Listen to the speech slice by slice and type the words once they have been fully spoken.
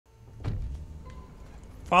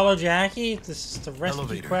Follow Jackie. This is the rescue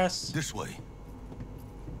Elevator. quest. This way.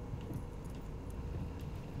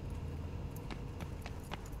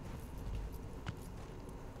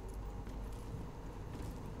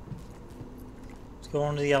 Let's go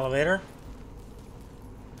on to the elevator.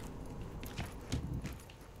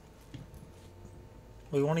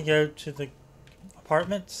 We want to go to the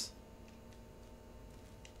apartments.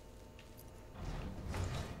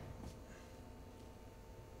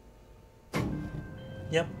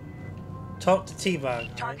 Yep. Talk to T-Bug.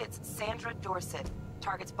 Right? Target's Sandra Dorsett.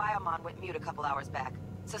 Target's biomon went mute a couple hours back.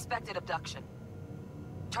 Suspected abduction.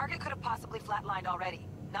 Target could have possibly flatlined already.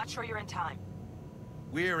 Not sure you're in time.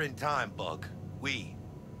 We're in time, Bug. We.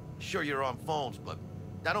 Sure you're on phones, but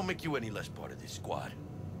that don't make you any less part of this squad.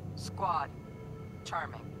 Squad.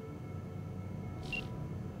 Charming.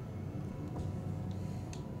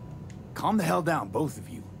 Calm the hell down, both of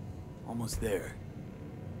you. Almost there.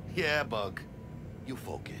 Yeah, Bug. You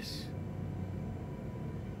focus.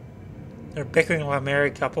 They're bickering like a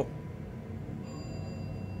married couple.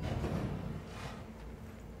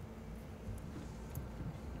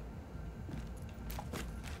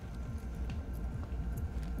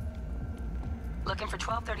 Looking for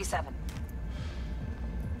 1237.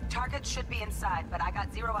 Target should be inside, but I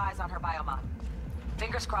got zero eyes on her biomon.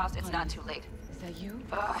 Fingers crossed it's not too late. Is that you?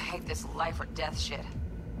 Ugh, I hate this life or death shit.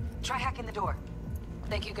 Try hacking the door.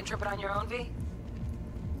 Think you can trip it on your own, V?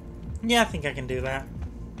 Yeah, I think I can do that.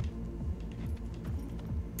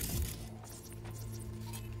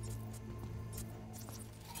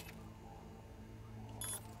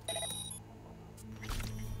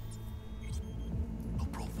 No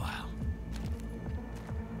profile.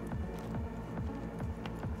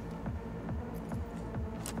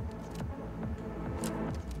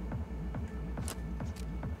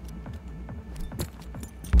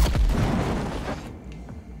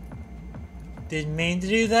 Didn't mean to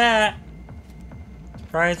do that.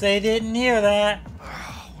 Surprised they didn't hear that.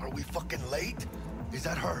 Are we fucking late? Is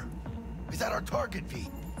that her? Is that our target, V?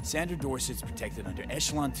 Sandra Dorsett's protected under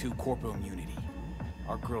Echelon 2 corporal immunity.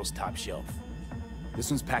 Our girl's top shelf. This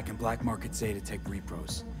one's packing black market Zetatech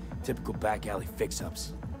repros. Typical back alley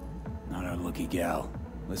fix-ups. Not our lucky gal.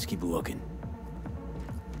 Let's keep looking.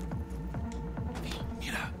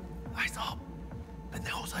 Mira, eyes up.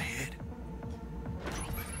 Pendejos ahead.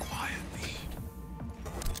 Drop it quietly.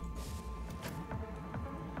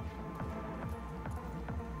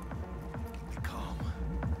 Be calm.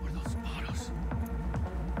 Or they'll spot us.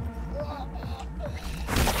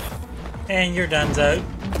 And you're done, Zoe.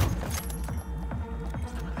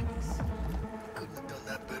 Couldn't have done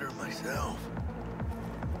that better myself.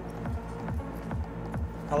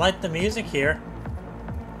 I like the music here.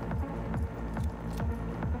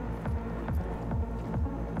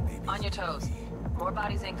 On your toes. More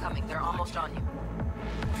bodies incoming. They're almost on you.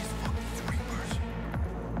 These fucking screamers.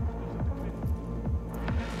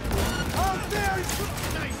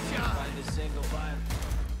 Nice shot. Find a single vial.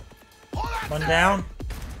 One down.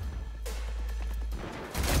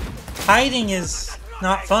 Hiding is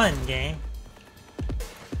not fun, game.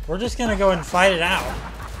 We're just gonna go and fight it out.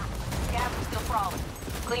 Gas is still crawling.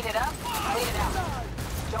 Clean it up, clean it out.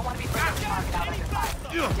 Don't want to be bringing the target out under fire.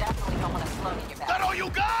 Definitely don't want to slow in your That back. all you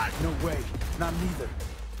got? No way. Not neither.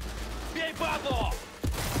 Bien, Pablo!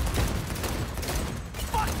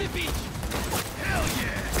 Fuck the beach! Hell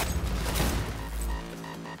yeah!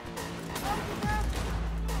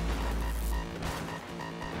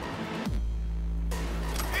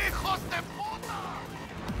 Hijos de puta!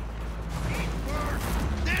 Eat first,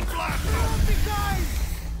 then blast them!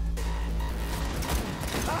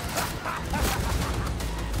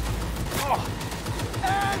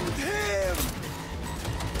 And him!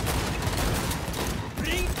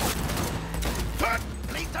 Cut!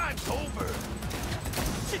 Playtime's over!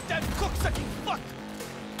 Shit, that cocksucking fuck!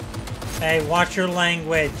 Hey, watch your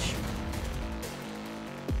language.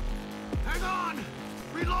 Hang on!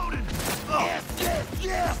 Reloading! Yes, yes,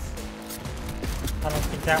 yes! I don't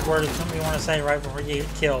think that word is something you want to say right before you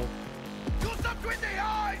get killed. Do something with the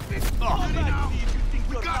eyes! Oh, now!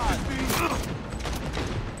 We got this, B!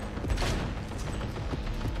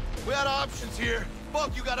 We had options here.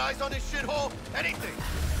 Fuck, you got eyes on this shithole? Anything!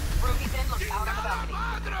 Ruby's in, look out on the balcony.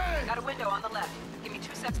 Madre! Got a window on the left. Give me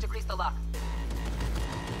 2 seconds to grease the lock.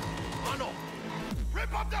 Oh no!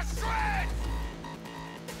 Rip up the shreds!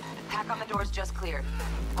 Hack on the doors just cleared.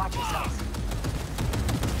 Watch yourselves.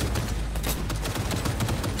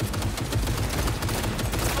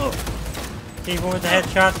 Keep up with the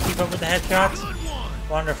headshots. Keep up with the headshots. Good one!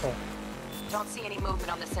 Wonderful. Don't see any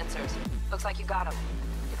movement on the sensors. Looks like you got them.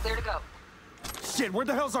 You're clear to go. Shit, where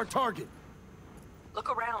the hell's our target? Look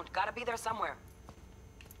around. Gotta be there somewhere.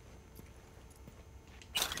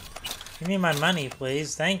 Give me my money,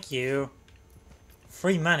 please. Thank you.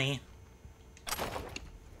 Free money.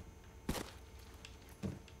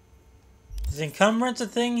 Is encumbrance a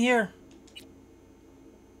thing here?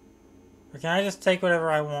 Or can I just take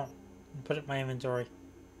whatever I want and put it in my inventory?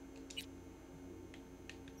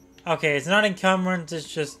 Okay, it's not encumbrance, it's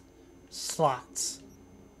just slots.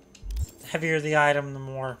 The heavier the item, the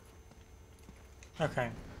more.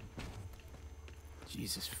 Okay.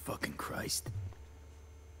 Jesus fucking Christ.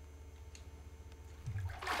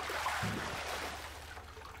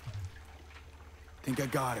 Think I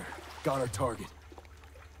got her. Got our target.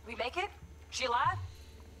 We make it? She alive?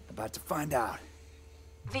 About to find out.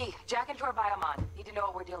 V, jack into her biomon. Need to know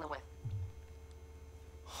what we're dealing with.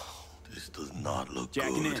 This does not look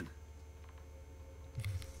Jacking good. in.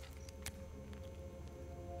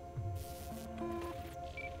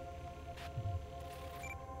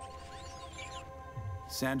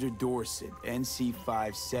 Sandra Dorsett,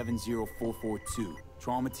 NC570442.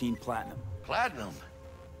 Traumatine Platinum. Platinum?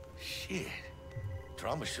 Shit.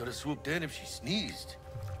 Trauma should have swooped in if she sneezed.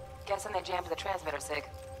 Guessing they jammed the transmitter, Sig.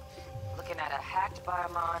 Looking at a hacked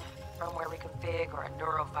biomon, firmware reconfig, or a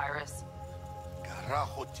neurovirus.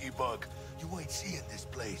 Carajo, T-Bug. You ain't seeing this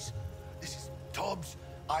place. This is tubs,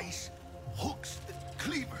 ice, hooks, and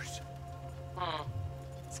cleavers.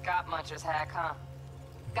 Scott Muncher's hack, huh?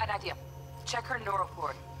 Got an idea. Check her neural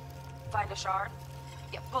cord. Find a shard?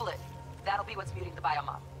 Yeah, pull it. That'll be what's muting the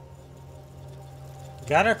biomon.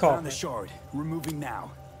 Got her call. Found the shard. Removing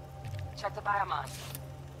now. Check the biomon.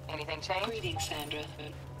 Anything change? Greetings, Sandra.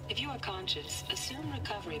 If you are conscious, assume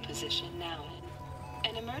recovery position now.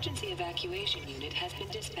 An emergency evacuation unit has been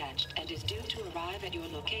dispatched and is due to arrive at your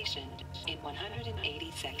location in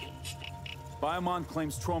 180 seconds. Biomon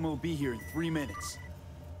claims trauma will be here in 3 minutes.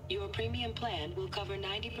 Your premium plan will cover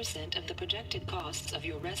 90% of the projected costs of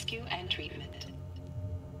your rescue and treatment.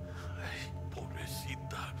 Ay,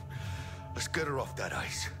 pobrecita. Let's get her off that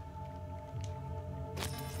ice.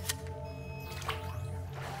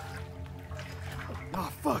 Ah,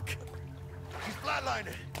 fuck. She's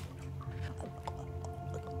flatlining.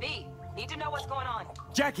 B, need to know what's going on.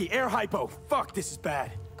 Jackie, air hypo. Fuck, this is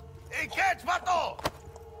bad. Hey, catch, vato!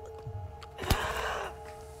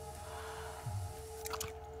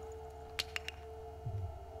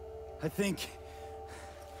 I think...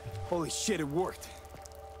 Holy shit, it worked.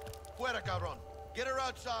 Fuera, cabrón. Get her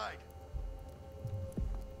outside.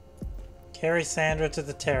 Carry Sandra to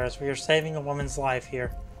the terrace. We are saving a woman's life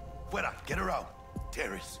here. Fuera, get her out.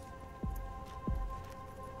 Terrace.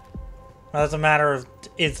 Well, it's a matter of,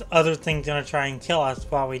 is other things gonna try and kill us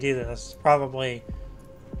while we do this? Probably.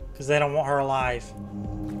 Because they don't want her alive.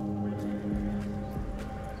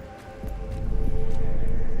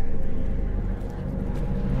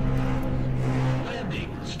 Landing.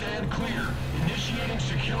 Stand clear. Initiating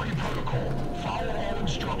security protocol. Follow all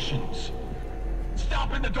instructions.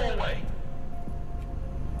 Stop in the doorway.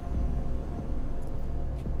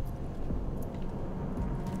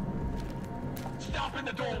 Stop in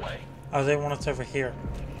the doorway. Oh, they want us over here.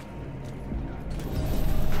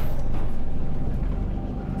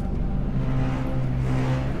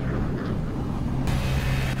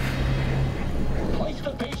 Place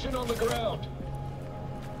the patient on the ground.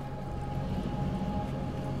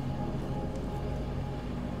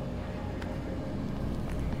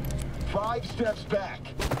 Five steps back.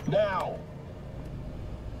 Now.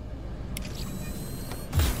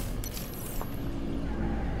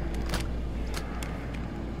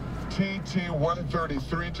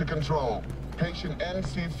 TT-133 to control. Patient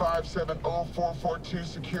NC570442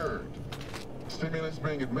 secured. Stimulants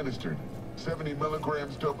being administered. 70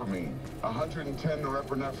 milligrams dopamine, 110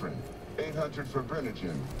 norepinephrine, 800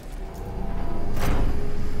 fibrinogen.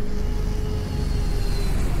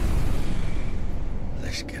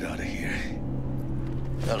 Let's get out of here.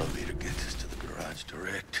 Elevator gets us to the garage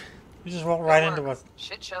direct. We just walked right into a...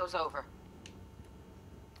 Shit show's over.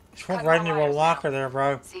 Just walked right into a locker there,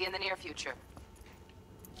 bro. See you in the near future.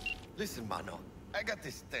 Listen, mano. I got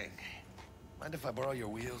this thing. Mind if I borrow your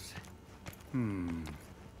wheels? I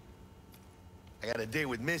got a date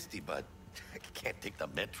with Misty, but I can't take the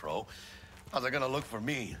metro. How's it gonna look for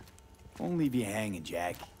me? Won't leave you hanging,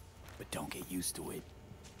 Jack. But don't get used to it.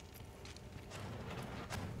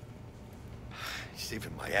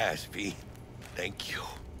 Saving my ass, V. Thank you.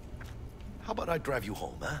 How about I drive you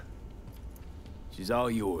home, huh? She's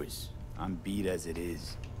all yours. I'm beat as it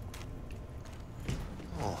is.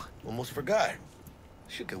 Oh, almost forgot.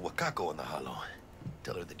 Should get Wakako in the hollow.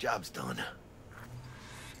 Tell her the job's done.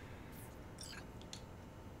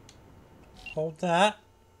 Hold that.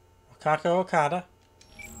 Wakako Okada.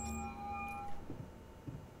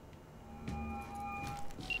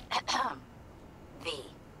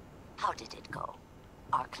 How did it go?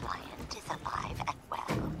 Our client is alive and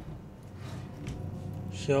well.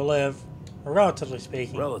 She'll live, relatively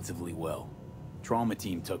speaking. Relatively well. Trauma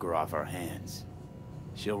team took her off our hands.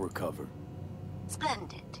 She'll recover.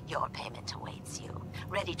 Splendid. Your payment awaits you.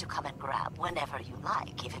 Ready to come and grab whenever you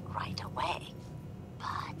like, even right away.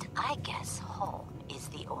 But I guess home is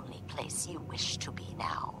the only place you wish to be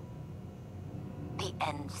now. The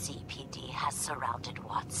NCPD has surrounded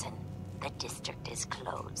Watson. The district is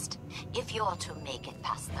closed. If you're to make it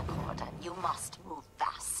past the cordon, you must move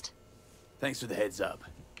fast. Thanks for the heads up.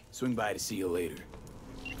 Swing by to see you later.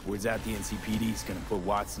 Word's out the NCPD's gonna put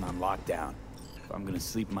Watson on lockdown. If I'm gonna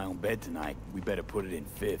sleep in my own bed tonight, we better put it in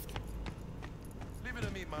 5th. Leave it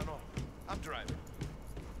to me, mano. I'm driving.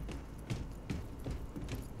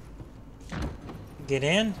 Get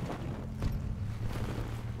in.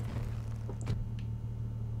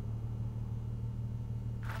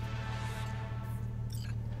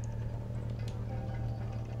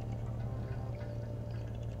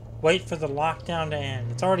 Wait for the lockdown to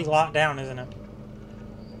end. It's already locked down, isn't it?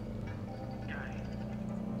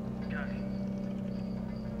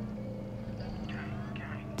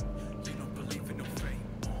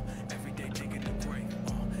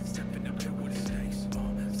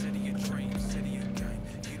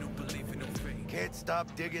 Can't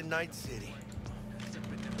stop digging Night City.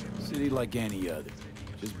 City like any other,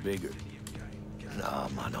 just bigger. Nah,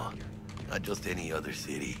 mano. Not just any other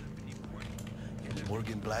city.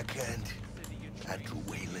 Morgan Blackhand, Andrew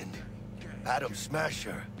Wayland, Adam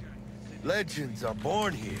Smasher. Legends are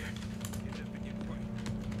born here.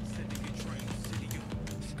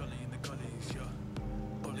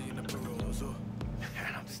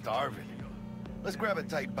 Man, I'm starving. Let's grab a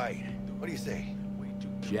tight bite. What do you say?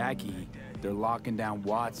 Jackie, they're locking down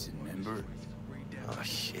Watson, remember? Oh,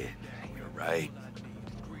 shit. You're right.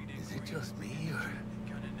 Is it just me, or...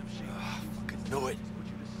 Oh, fucking know it.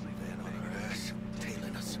 Man on our ass,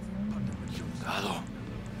 tailing us. Chungado.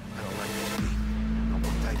 I don't like this beat. No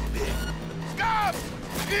more tight bit. Scab!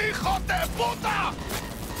 Hijo de puta!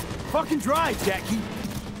 Fucking drive, Jackie!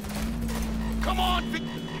 Come on,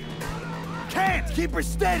 Can't! Keep her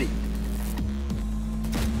steady!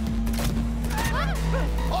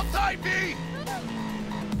 Hold tight, V!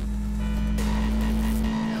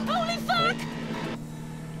 Holy fuck!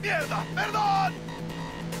 Mierda! Perdón!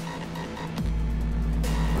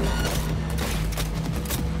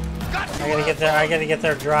 I gotta get there. I gotta get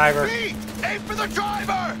their driver. V! Aim for the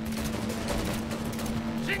driver!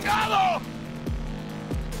 Chingado!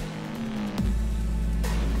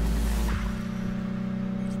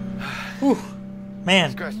 Whew.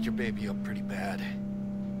 Man. Scratched your baby up pretty bad.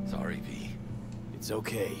 Sorry, V. It's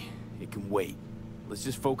okay. It can wait. Let's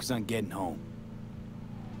just focus on getting home.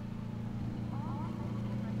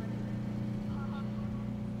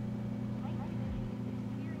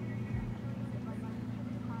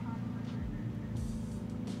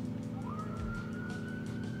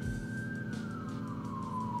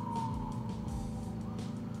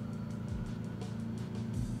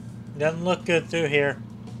 Doesn't look good through here.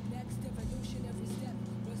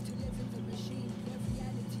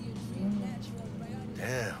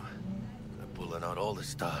 Damn. They're pulling out all the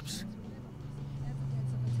stops.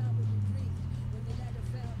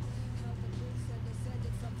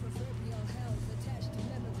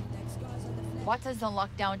 Watson's on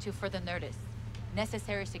lockdown to further notice.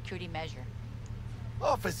 Necessary security measure.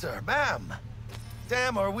 Officer, ma'am.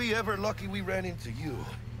 Damn, are we ever lucky we ran into you.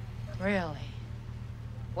 Really?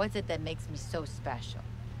 What's it that makes me so special?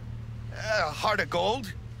 A heart of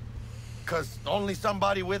gold? Because only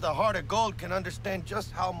somebody with a heart of gold can understand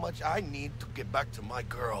just how much I need to get back to my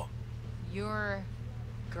girl. Your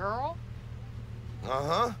girl?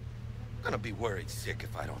 Uh-huh. Gonna be worried sick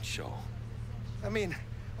if I don't show. I mean,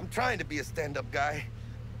 I'm trying to be a stand-up guy.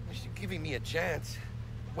 She's giving me a chance.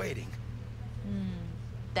 Waiting.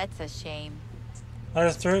 That's a shame. Let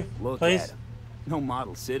us through, Look please. at him. No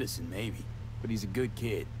model citizen, maybe, but he's a good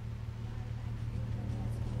kid.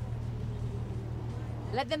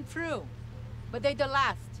 Let them through. But they're the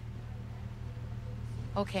last.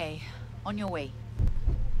 Okay, on your way.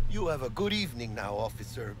 You have a good evening now,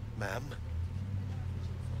 officer, ma'am.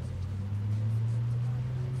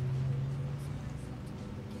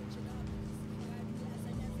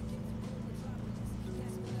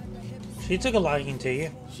 She took a liking to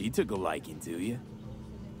you. She took a liking to you.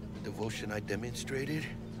 The devotion I demonstrated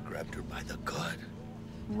grabbed her by the gut.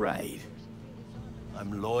 Right.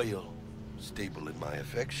 I'm loyal, stable in my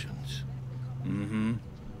affections. Mm-hmm.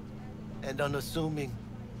 And unassuming.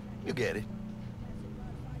 You get it.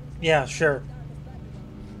 Yeah, sure.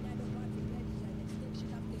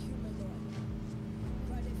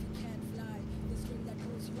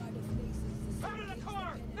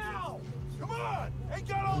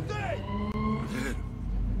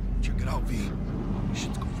 Check it out, V.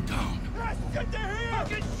 Shit's going down. Get there here!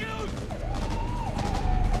 Fucking shoot!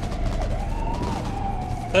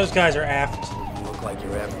 Those guys are aft. You look like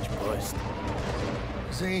your average bust.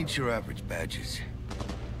 This ain't your average badges.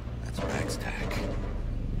 That's Ragstack.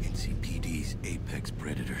 NCPD's apex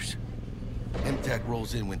predators. MTAC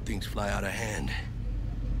rolls in when things fly out of hand.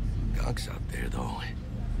 Gonks out there, though.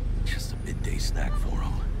 Just a midday snack for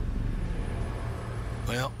them.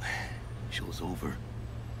 Well, show's over.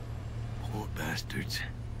 Poor bastards.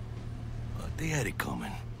 But they had it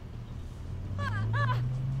coming.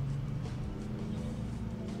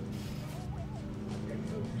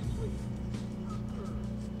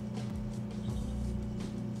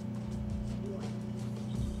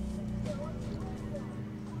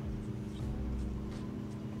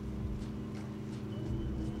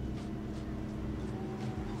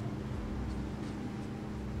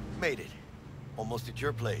 Made it. Almost at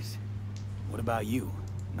your place. What about you?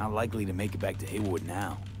 Not likely to make it back to Haywood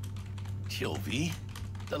now. Chill, V.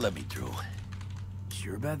 They'll let me through.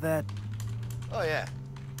 Sure about that? Oh, yeah.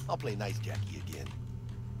 I'll play nice Jackie again.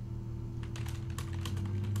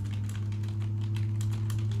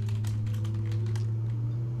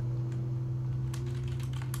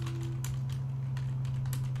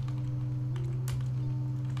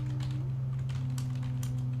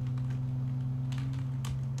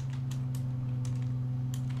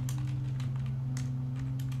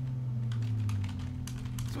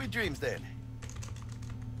 Sweet dreams, then.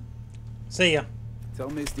 See ya. Tell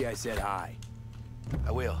Misty I said hi.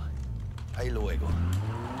 I will. Ahí luego.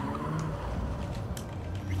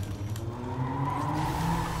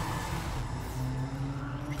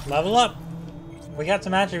 Level up. We got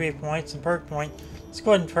some attribute points and perk points. Let's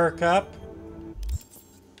go ahead and perk up.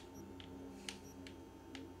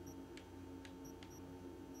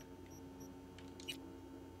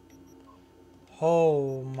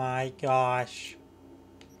 Oh my gosh.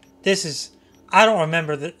 This is... I don't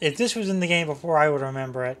remember that. If this was in the game before, I would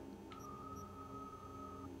remember it.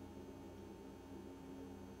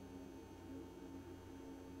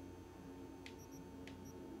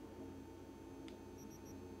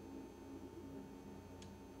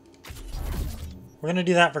 We're gonna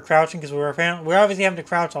do that for crouching because we're obviously having to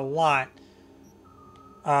crouch a lot.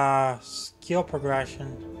 Skill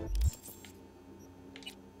progression.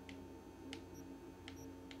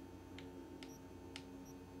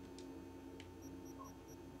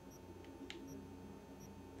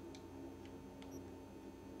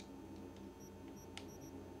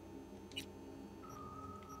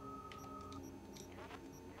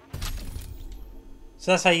 So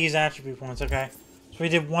that's how you use attribute points, okay? So we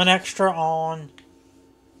did one extra on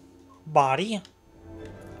body.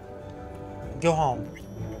 Go home.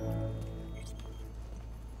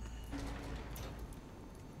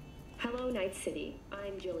 Hello, Night City.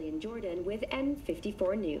 I'm Jillian Jordan with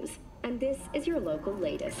N54 News, and this is your local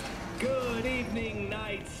latest. Good evening,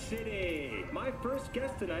 Night City. My first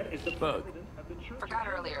guest tonight is the president of the church. Forgot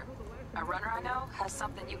earlier. A runner I know has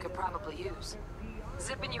something you could probably use.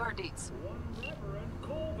 Zip in your deets. Reverend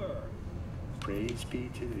Culver. Praise be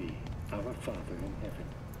to thee, our Father in heaven.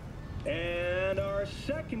 And our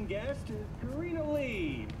second guest is Karina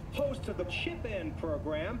Lee, host of the Chip In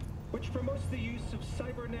program, which promotes the use of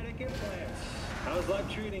cybernetic implants. How's life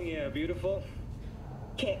treating you, beautiful?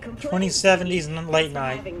 Can't complain. 2070s and late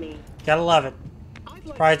night. Gotta love it.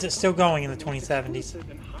 Surprised it's still going in the 2070s.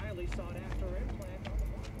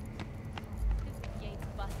 Gate's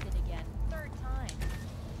busted again. Third time.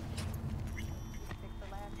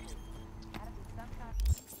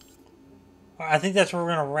 I think that's where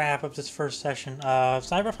we're going to wrap up this first session of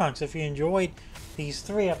Cyberpunk. So if you enjoyed these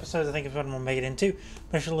 3 episodes, I think it's what I'm going to make it into.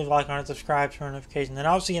 Make sure to leave a like on it, subscribe, turn on notifications, and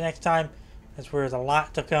I'll see you next time. That's where there's a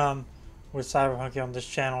lot to come with Cyberpunk on this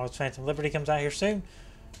channel. As Phantom Liberty comes out here soon.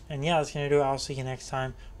 And yeah, that's going to do it. I'll see you next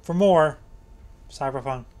time for more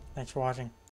Cyberpunk. Thanks for watching.